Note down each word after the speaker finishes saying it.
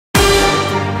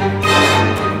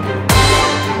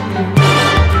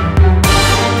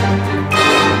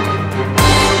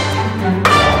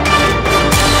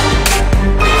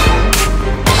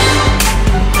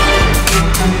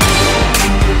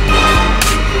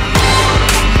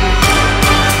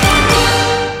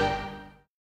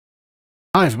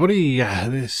Hi everybody,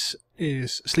 this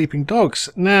is Sleeping Dogs.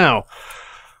 Now,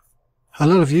 a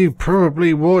lot of you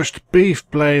probably watched Beef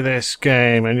play this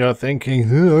game and you're thinking,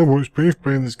 oh, I watched Beef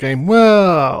playing this game.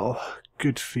 Well,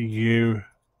 good for you,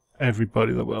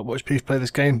 everybody that will watch Beef play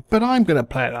this game, but I'm going to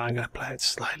play it. I'm going to play it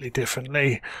slightly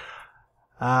differently.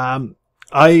 I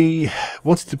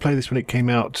wanted to play this when it came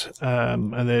out,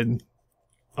 and then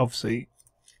obviously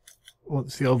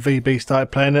once the old VB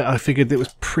started playing it, I figured it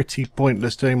was pretty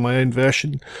pointless doing my own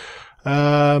version.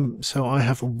 So I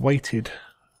have waited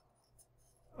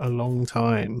a long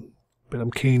time, but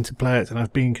I'm keen to play it, and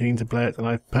I've been keen to play it, and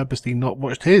I've purposely not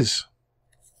watched his.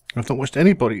 I've not watched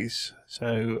anybody's,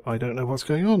 so I don't know what's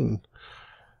going on,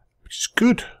 which is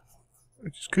good.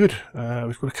 Which is good.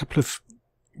 We've got a couple of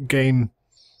game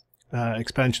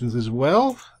expansions as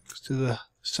well to the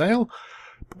sale,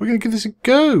 but we're going to give this a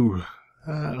go.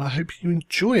 And I hope you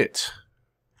enjoy it.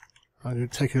 I'm going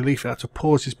to take a leaf out to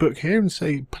pause this book here and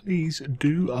say, please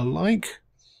do a like.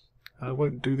 I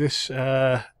won't do this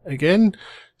again,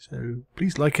 so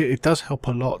please like it. It does help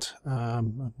a lot.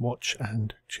 Watch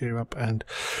and cheer up, and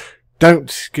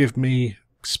don't give me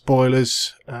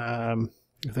spoilers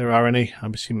if there are any.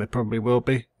 I'm assuming there probably will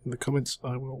be in the comments.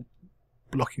 I will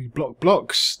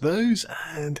blocks those,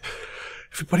 and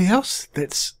everybody else,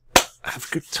 let's have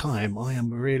a good time. I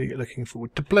am really looking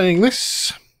forward to playing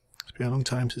this. It's been a long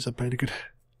time since I played a good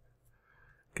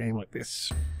game like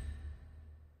this.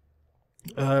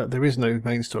 There is no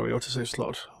main story autosave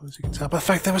slot, as you can tell by the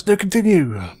fact there was no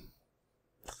continue.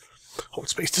 Hold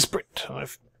space to sprint.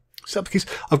 I've set up the keys.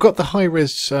 I've got the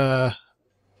high-res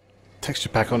texture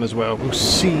pack on as well. We'll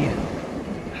see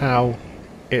how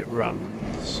it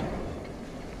runs.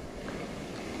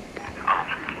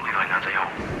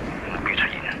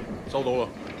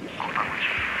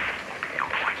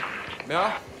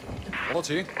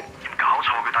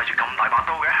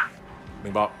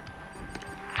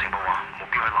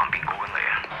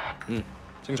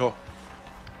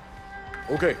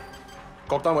 OK，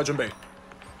 各單位準備，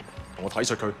同我睇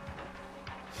實佢。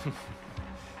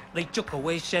你捉個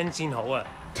Wei Shen 先好啊。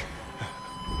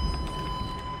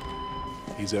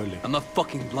He's early. I'm not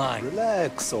fucking blind.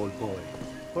 Relax, old boy.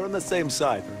 We're on the same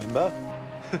side, remember?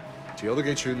 條友都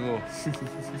幾串喎。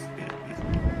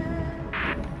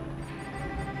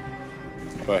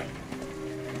喂，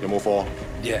有冇貨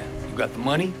Yeah, you got the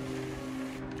money?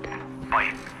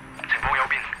 喂，情況有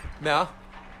變。咩啊？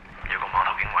有個碼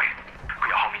頭警衛，佢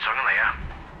由後面上緊嚟啊！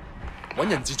揾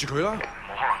人截住佢啦！冇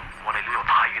可能，我哋呢度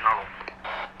太遠啦，路。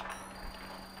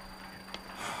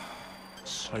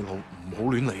細路唔好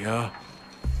亂嚟啊！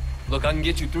 Look, I can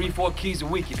get you 3-4 keys a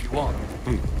week if you want.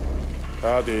 睇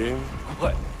下點？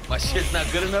 What? My shit's not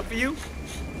good enough for you?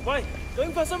 喂，究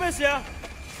竟發生咩事啊？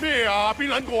咩啊？邊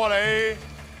撚個啊你？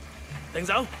停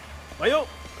手，咪喐！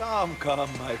 Come,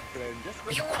 my friend. Just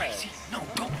Are you crazy? No,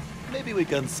 don't. Maybe we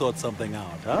can sort something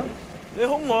out, huh? 你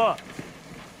兇我啊！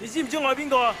你知唔知我係邊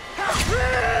個啊？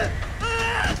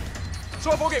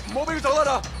所有伙計唔好俾佢走得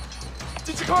啦！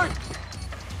截住佢！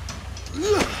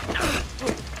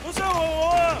好傷害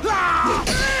我啊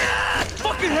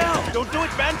 ！Fucking hell! Don't do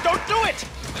it, man! Don't do it!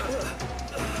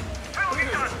 喺後面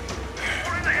人，我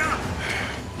亂嚟啊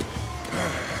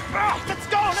Let's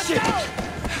go! Let's go!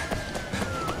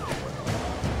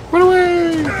 Run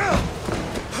away!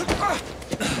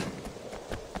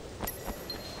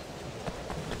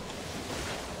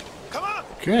 Come on!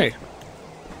 Okay.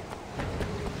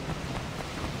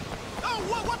 Oh,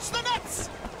 what's the nets?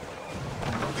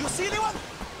 You see anyone?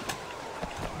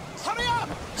 Hurry up!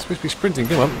 Supposed to be sprinting,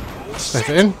 come on. Let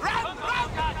it in.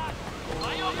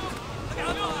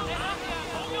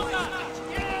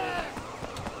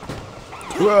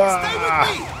 Stay with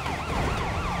me!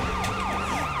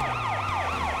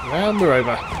 And we're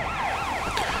over.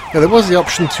 Now, there was the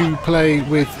option to play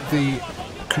with the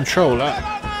controller,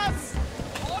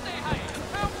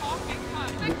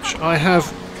 which I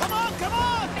have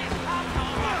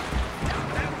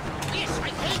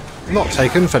not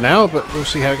taken for now, but we'll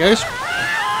see how it goes.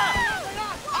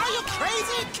 Are you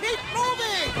crazy? Keep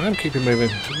moving! I am keeping moving.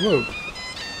 Whoa.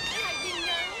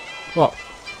 What?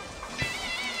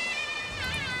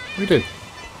 What are you doing?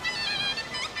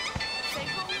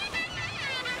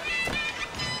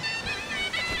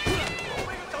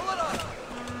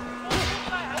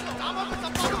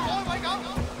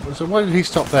 So why did he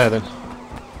stop there then?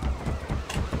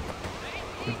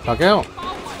 Bug out.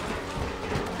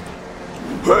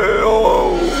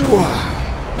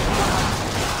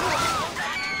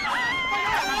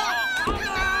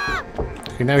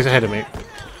 Okay, now he's ahead of me.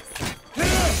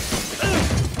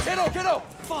 Get out!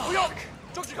 唔好喐！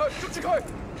捉住佢！捉住佢！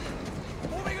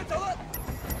唔好俾佢走啦！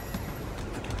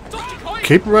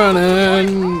 Keep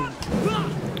running.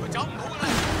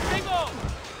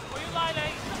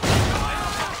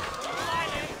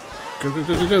 Go, go,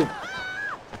 go, go, go.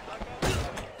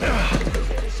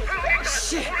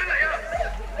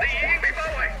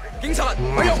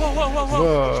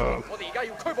 Whoa.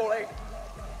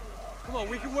 Come on,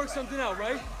 we can work something out,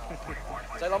 right?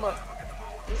 唔使諗啦，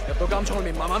入到監倉裏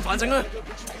面慢慢反省啦。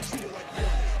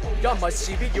而家唔係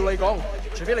事必要你講，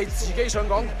除非你自己想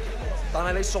講，但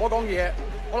係你所講嘅嘢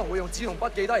可能會用紙同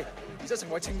筆記低，而且成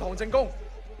為呈堂證供，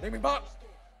你明白？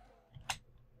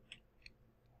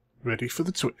 Ready for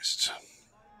the twist.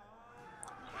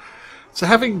 So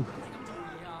having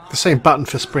the same button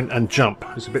for sprint and jump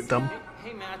is a bit dumb.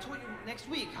 Hey man, I told you next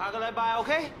week. 下個禮拜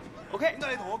OK? OK? 點解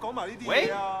你同我講埋呢啲 Wait.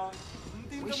 嘢啊？5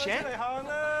點 Wait, 咁樣 Shan? 出嚟行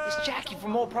啦！ It's Jackie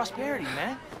from Old Prosperity,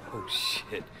 man. Oh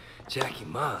shit. Jackie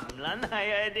Ma.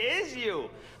 Lanaya, it is you.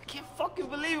 I can't fucking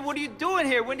believe it. What are you doing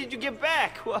here? When did you get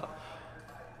back? Well,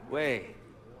 wait.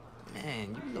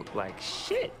 Man, you look like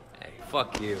shit. Hey,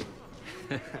 fuck you.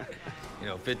 You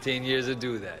know, 15 years to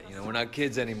do that. You know, we're not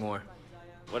kids anymore.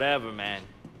 Whatever, man.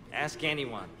 Ask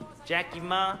anyone. Jackie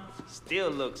Ma still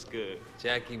looks good.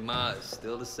 Jackie Ma is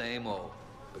still the same old,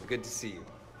 but good to see you.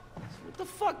 What the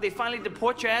fuck? They finally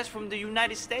deport your ass from the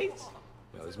United States?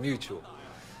 It was mutual.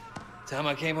 Time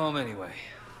I came home anyway.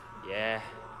 Yeah,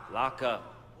 lock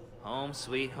up. Home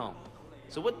sweet home.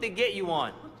 So what they get you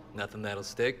on? Nothing that'll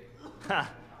stick. Ha!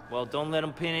 Well, don't let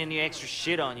them pin any extra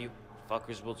shit on you.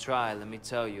 Fuckers will try, let me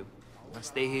tell you. Once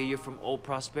they hear you're from Old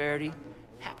Prosperity,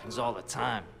 happens all the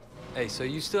time. Hey, so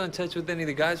you still in touch with any of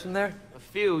the guys from there? A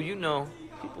few, you know.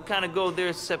 People kind of go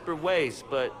their separate ways,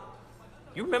 but...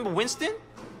 You remember Winston?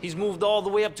 He's moved all the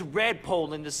way up to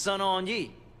Redpole in the Sun On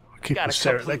Yi. Keep Got a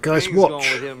staring at couple that of guy's things watch.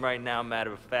 going with him right now,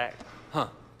 matter of fact. Huh.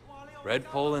 Red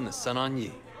Pole and the Sun On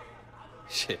Yi.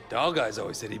 Shit, Dog Eyes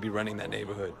always said he'd be running that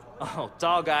neighborhood. Oh,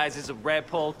 Dog Eyes is a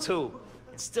Redpole too.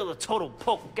 And still a total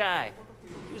poke guy.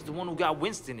 He was the one who got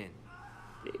Winston in.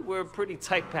 They were pretty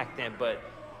tight back then, but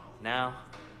now...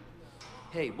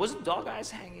 Hey, wasn't Dog Eyes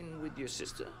hanging with your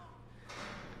sister?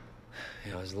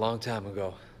 You know, it was a long time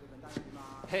ago.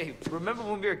 Hey, remember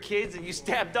when we were kids and you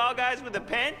stabbed Dog Eyes with a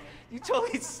pen? You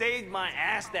totally saved my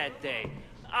ass that day.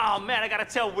 Oh man, I gotta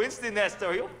tell Winston that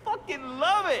story. He'll fucking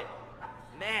love it.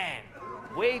 Man,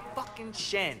 Wei fucking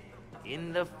Shen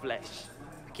in the flesh.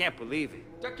 I can't believe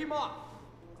it. Jackie Ma，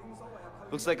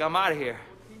 Looks like I'm out of here.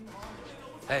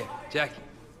 Hey, Jackie.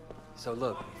 So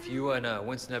look, if you and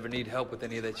Winston ever need help with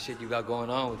any of that shit you got going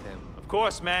on with him... Of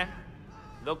course, man.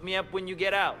 Look me up when you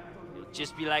get out. It'll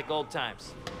just be like old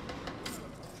times.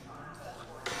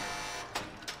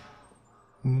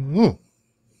 Mm-hmm.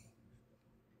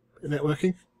 Isn't it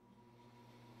working?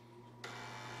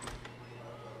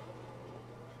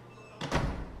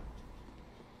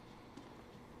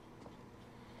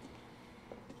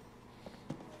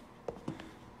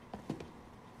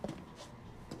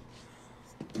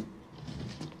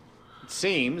 It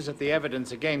seems that the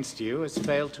evidence against you has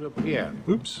failed to appear.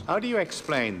 Oops. How do you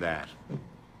explain that?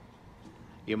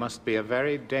 You must be a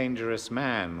very dangerous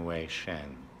man, Wei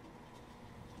Shen.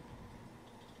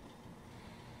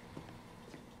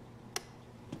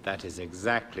 That is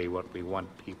exactly what we want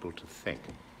people to think.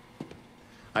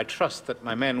 I trust that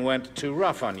my men weren't too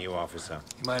rough on you, officer.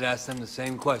 You might ask them the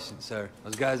same question, sir.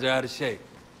 Those guys are out of shape.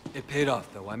 It paid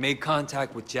off, though. I made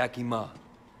contact with Jackie Ma.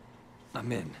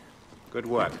 I'm in. Good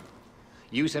work.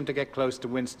 Use him to get close to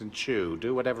Winston Chu.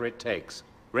 Do whatever it takes.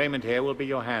 Raymond here will be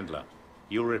your handler.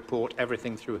 You'll report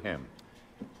everything through him.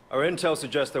 Our intel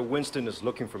suggests that Winston is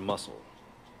looking for muscle.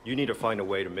 You need to find a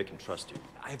way to make him trust you.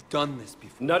 I've done this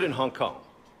before. Not in Hong Kong.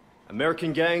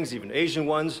 American gangs, even Asian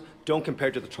ones, don't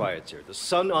compare to the triads here. The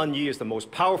Sun On Yi is the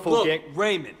most powerful gang... Look,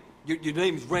 Raymond. Your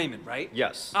name is Raymond, right?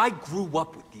 Yes. I grew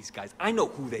up with these guys. I know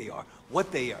who they are,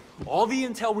 what they are. All the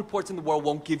intel reports in the world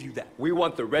won't give you that. We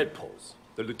want the Red Poles,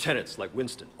 the lieutenants like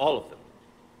Winston, all of them.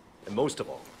 And most of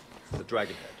all, the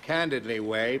Dragonhead. Candidly,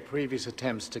 Wei, previous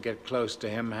attempts to get close to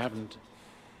him haven't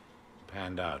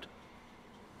panned out.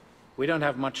 We don't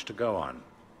have much to go on.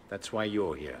 That's why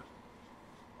you're here.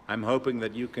 I'm hoping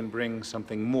that you can bring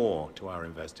something more to our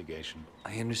investigation.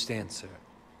 I understand, sir.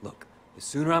 Look, the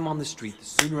sooner I'm on the street, the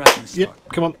sooner I can start.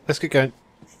 Yep, come on, let's get going.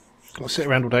 I'll sit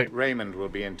around all day. Raymond will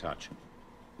be in touch.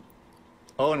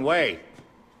 Oh, and Wei,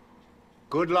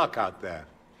 good luck out there.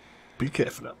 Be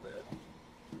careful out there.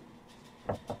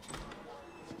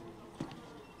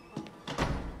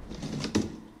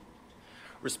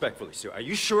 Respectfully, sir, are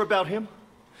you sure about him?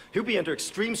 He'll be under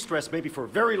extreme stress maybe for a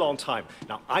very long time.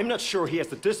 Now, I'm not sure he has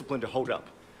the discipline to hold up.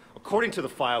 According to the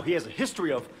file, he has a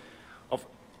history of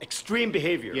extreme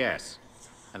behavior. Yes,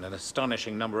 and an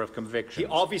astonishing number of convictions. He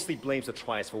obviously blames the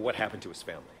trials for what happened to his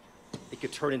family. It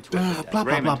could turn into a Blah, blah,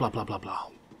 Raymond. blah, blah, blah, blah.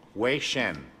 Wei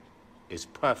Shen is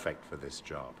perfect for this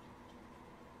job.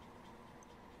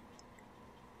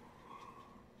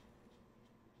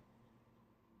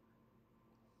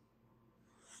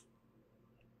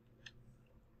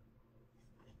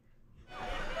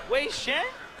 Wei Shen?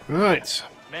 Right.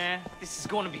 Man, this is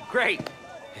going to be great.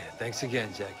 Yeah, thanks again,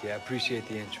 Jackie. I appreciate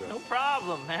the intro. No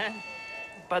problem, man.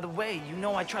 By the way, you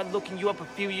know I tried looking you up a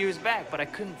few years back, but I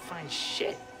couldn't find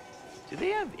shit. Do they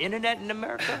have internet in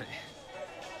America?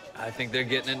 I think they're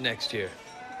getting it next year.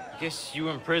 Guess you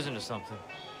were in prison or something.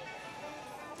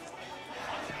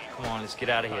 Come on, let's get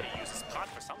out of here.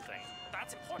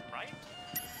 That's important, right?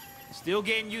 Still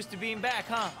getting used to being back,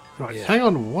 huh? Right, Yeah. hang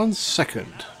on 1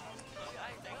 second.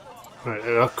 Right,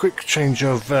 a quick change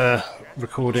of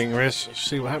recording, Riz.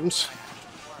 See what happens.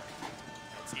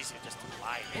 It's easier just to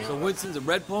lie. So Winston's a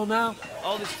red pole now?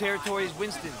 All this territory is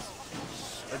Winston's.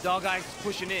 The dog eyes is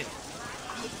pushing in.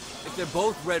 If they're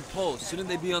both red poles, shouldn't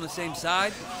they be on the same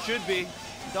side? Should be.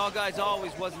 Dog eyes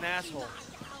always was an asshole.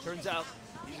 Turns out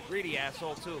he's a greedy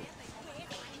asshole too.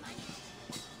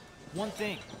 One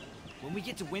thing, when we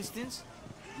get to Winston's,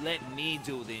 let me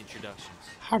do the introductions.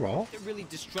 Hello. They're really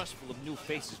distrustful of new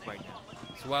faces right now.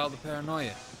 It's wild the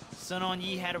paranoia. Sun On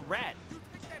Yee had a rat.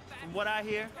 From what I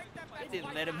hear, they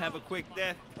didn't let him have a quick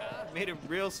death. Made it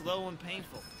real slow and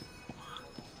painful.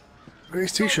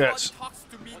 These t-shirts. Talks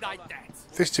to me like that.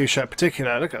 This t-shirt in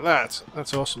particular, look at that.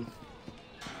 That's awesome.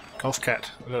 Golf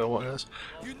cat. I don't know what it is.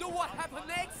 You know what happened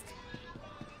next?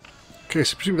 Okay,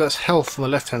 so presumably that's health on the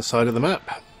left-hand side of the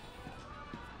map.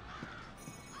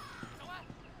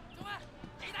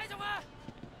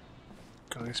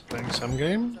 Guys playing some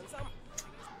game.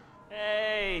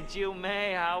 Hey, Jiu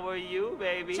Mei, how are you,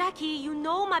 baby? Jackie, you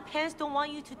know my parents don't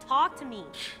want you to talk to me.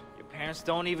 Your parents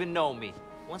don't even know me.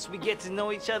 Once we get to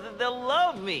know each other, they'll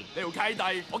love me. 你條契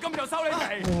弟，我今日就收你皮。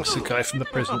 What's the guy from the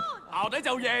prison? 淆底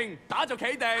就認，打就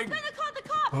企定。 I'm gonna call the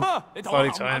cops. 哼，你同我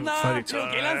Fighting 冚 time, 撚啦！ fighting 呢度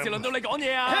幾撚時輪到你講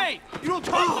嘢啊？ Hey, you don't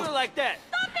talk to me like that.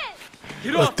 Stop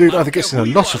it! Well, dude either gets in a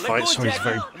lot of fights or he's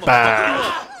very bad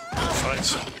at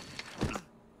fights.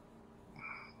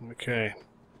 Okay.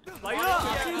 嚟啦，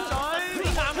堅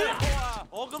仔！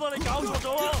我覺得你搞錯咗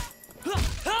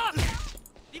啊！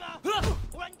點啊？好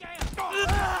撚驚啊！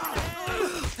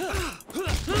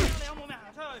你有冇命行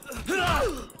出去？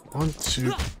 1,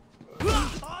 2.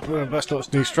 Well, that's not a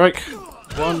knee strike.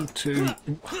 1, 2.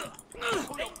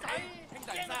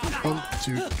 1,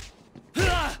 2.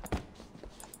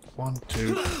 1,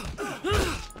 2.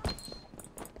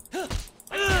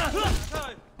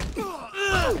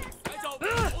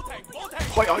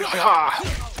 Hi, hi, hi, hi.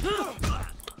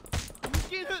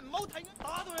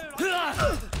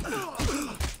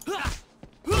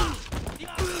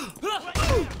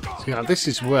 So, yeah, this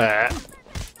is where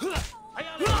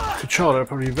controller would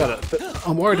probably be better, but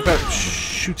I'm worried about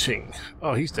shooting.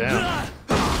 Oh, he's down.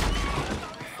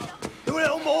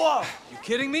 You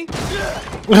kidding me?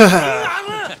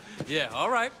 Yeah,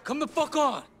 alright. Come the fuck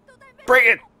on. Bring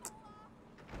it!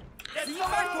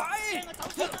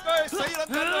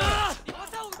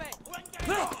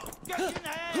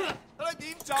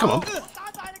 Come on.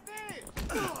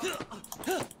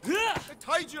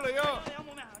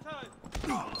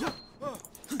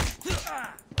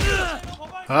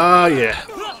 Ah, yeah.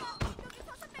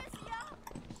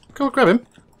 Go on, grab him.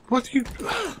 What do you...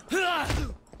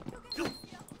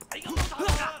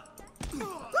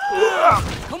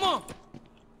 Come on.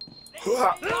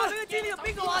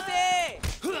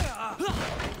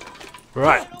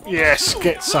 Right, yes,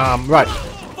 get some. Right.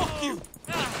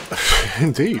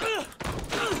 Indeed.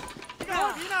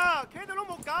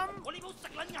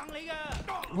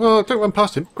 Well, don't run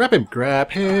past him. Grab him.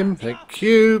 Grab him. Thank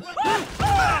you.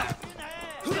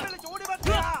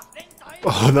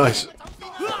 Oh, nice.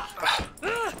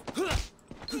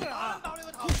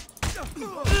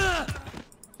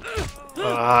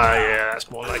 Ah, yeah, that's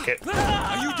more like it.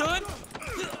 Are you done?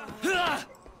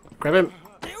 Grab him.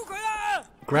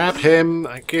 Grab him.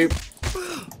 Thank you.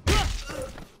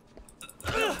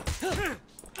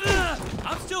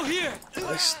 I'm still here.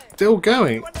 He's still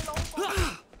going.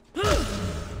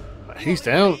 He's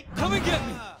down. Come and get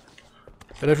me.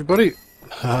 And everybody.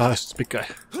 Ah, this is a big guy.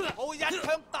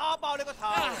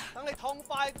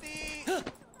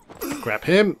 Grab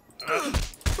him.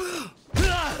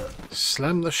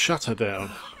 Slam the shutter down.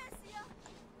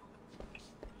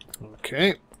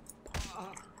 Okay.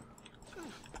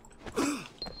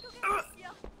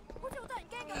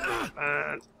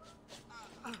 And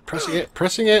pressing it,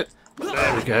 pressing it.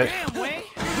 There we go. Damn, Wayne.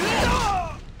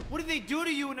 What did they do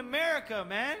to you in America,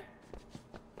 man?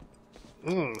 你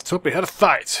Thought we had a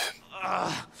fight.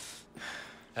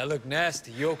 That looked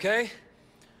nasty. You okay?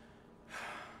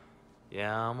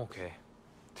 Yeah, I'm okay.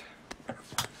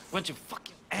 Bunch of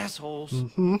fucking assholes.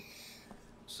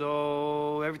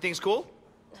 So, everything's cool?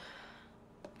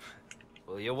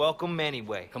 Well, you're welcome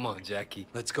anyway. Come on, Jackie.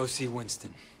 Let's go see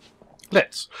Winston.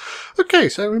 Let's. Okay,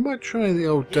 so we might try the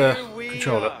old Here we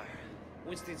controller. are.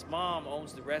 Winston's mom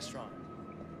owns the restaurant.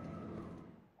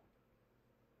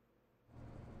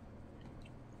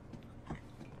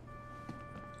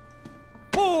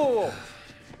 Whoa!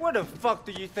 Where the fuck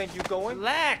do you think you're going?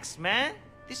 Relax, man.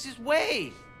 This is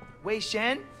Wei. Wei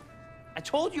Shen. I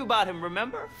told you about him,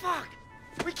 remember? Fuck!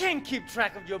 We can't keep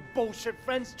track of your bullshit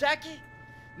friends, Jackie.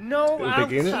 No Little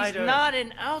beginners? outsider. He's not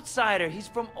an outsider. He's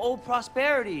from old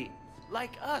prosperity.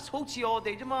 Like us. Hochi all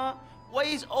day, Jama.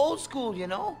 Wei's old school, you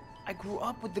know? I grew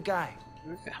up with the guy.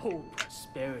 Oh,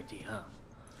 prosperity, huh?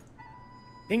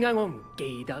 點解我唔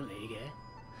記得你嘅？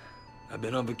 I've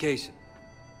been on vacation.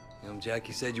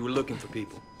 Jackie said you were looking for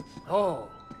people. Oh,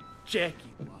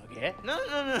 Jackie 話嘅。 No.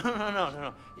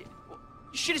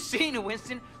 You should have seen it,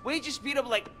 Winston. Wei just beat up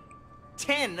like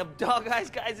 10 of Dog Eye's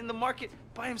guys in the market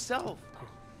by himself.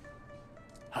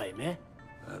 係咩？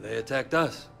 They attacked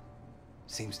us.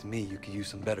 Seems to me you could use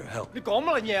some better help. 你講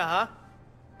乜嘢嚇？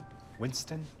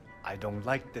 Winston, I don't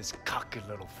like this cocky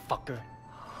little fucker.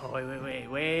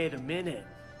 Wait a minute.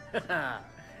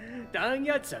 等一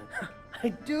陣 I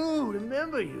do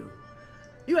remember you.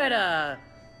 You had a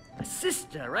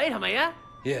sister, right? 係咪啊？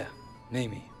 Yeah,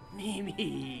 Mimi.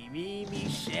 Mimi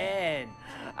Shen.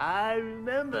 I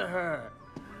remember her.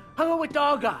 Hung out with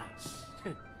dog eyes.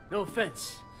 No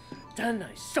offense. 真係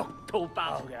熟到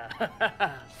爆㗎。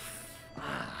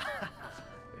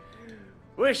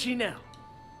Where's she now?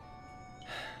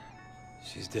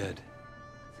 She's dead.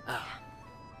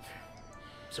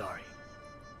 Sorry.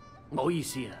 唔好意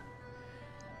思啊。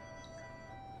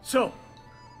So,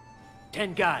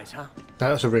 10 guys, huh?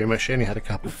 That was a rumor. She only had a You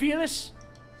couple. fearless?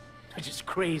 They're just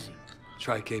crazy.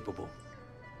 Try capable.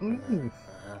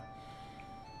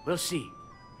 We'll see.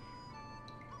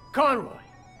 Conroy,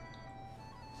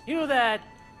 you know that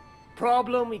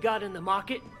problem we got in the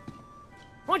market?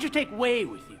 Why don't you take Wei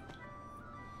with you?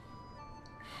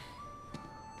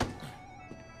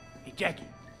 Hey, Jackie.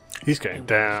 He's going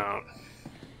down.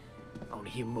 I want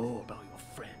to hear more about your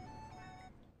friend.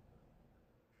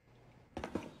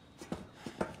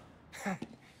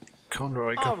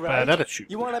 Conroy got All bad right. attitude.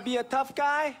 You want to be a tough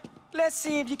guy? Let's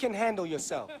see if you can handle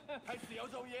yourself.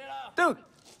 Dude,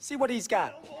 see what he's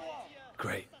got.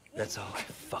 Great. That's all I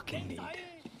fucking need.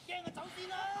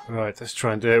 Right, let's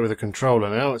try and do it with a controller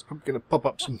now. It's probably going to pop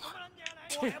up some...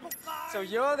 So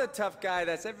you're the tough guy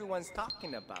that's everyone's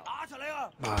talking about.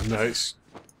 Oh, no, it's...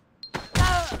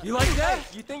 You like that?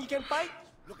 You think you can fight?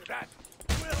 Look at that.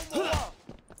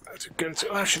 Let's go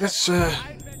into... Actually,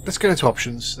 let's go into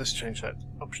options. Let's change that.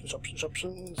 Options.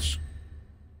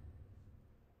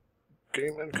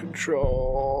 Game and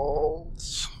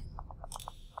controls.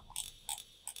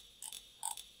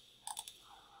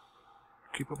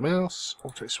 Keyboard, mouse,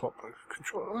 auto swap,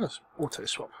 controller, auto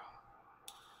swap.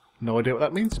 No idea what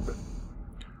that means, but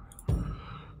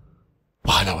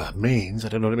well, I know what that means. I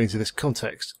don't know what it means in this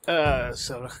context.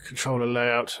 So controller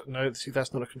layout. No, see,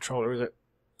 that's not a controller, is it?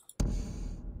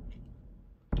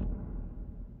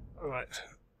 All right.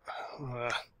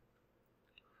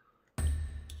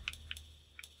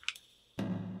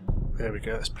 There we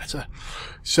go. That's better.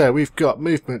 So we've got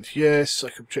movement. Yes.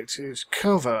 Psych objectives.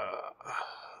 Cover.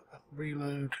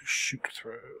 Reload, shoot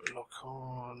through, lock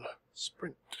on,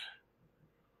 sprint,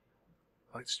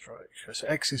 light strike. So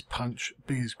X is punch,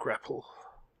 B is grapple,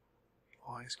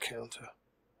 Y is counter.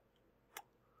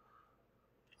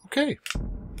 Okay.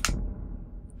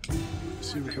 Let's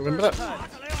see if we can remember that.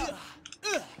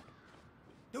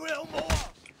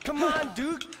 Come on,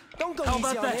 dude. Don't go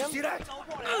easy on him. See that?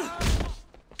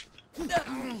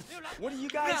 What do you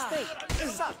guys think? It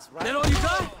sucks, right? That all you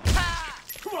got?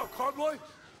 Come on, Conroy.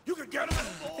 You can get him.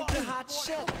 Think you're hot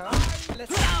shit, huh?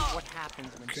 Let's see what happens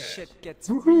when shit gets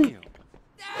real.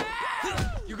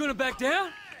 You gonna back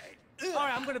down? All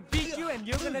right, I'm gonna beat you, and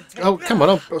you're gonna take. Oh, come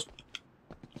on!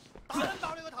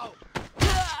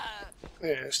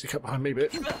 Yeah, stick up behind me a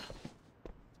bit. Let's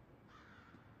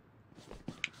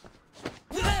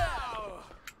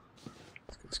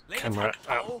get this camera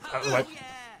out of the way.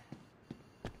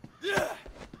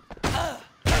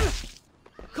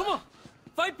 Come on,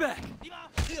 fight back.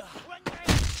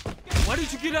 Why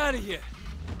did you get out of here?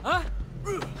 Huh?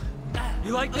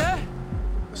 You like that?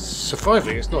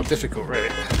 Surviving is not difficult, really.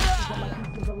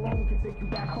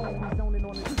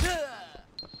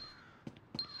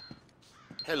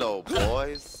 Hello,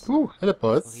 boys. Ooh, hello,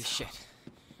 boys. Holy shit.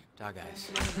 Dog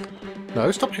eyes.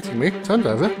 No, stop hitting me. Turn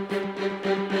over.